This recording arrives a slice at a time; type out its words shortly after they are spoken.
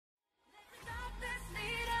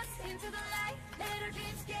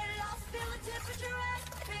dreams get lost, feel the temperature rise.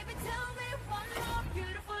 Baby, tell me one more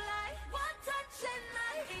beautiful lie. One touch and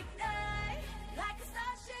I ignite like a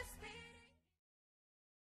starship speeding.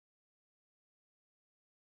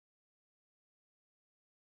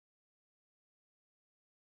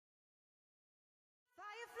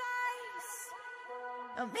 Fireflies,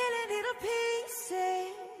 a million little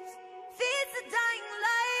pieces, feeds the dying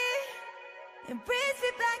light and brings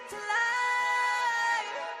me back to life.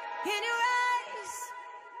 In your eyes,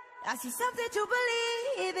 I see something to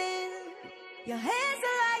believe in. Your hands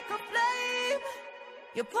are like a flame,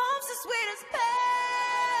 your palms are sweet as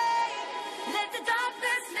pain. Let the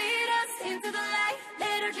darkness lead us into the light.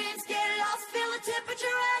 Let our dreams get lost, feel the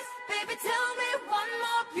temperature rise. Baby, tell me one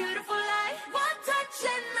more beautiful lie. One touch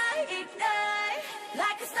and I ignite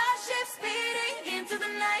like a starship speeding into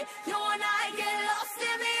the night. You and I get lost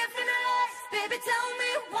in the infinite light. Baby, tell me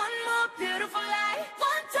one more beautiful lie.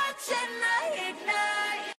 One touch and I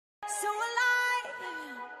ignite. So alive,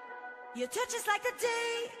 your touch is like a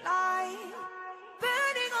daylight,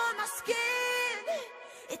 burning on my skin.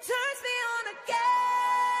 It turns me on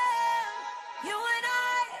again. You and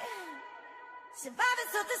I,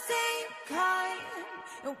 survivors of the same kind,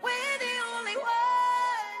 and we're the only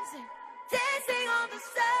ones dancing on the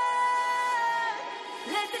sun.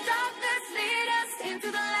 Let the darkness lead us into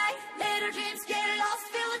the light. Let our dreams get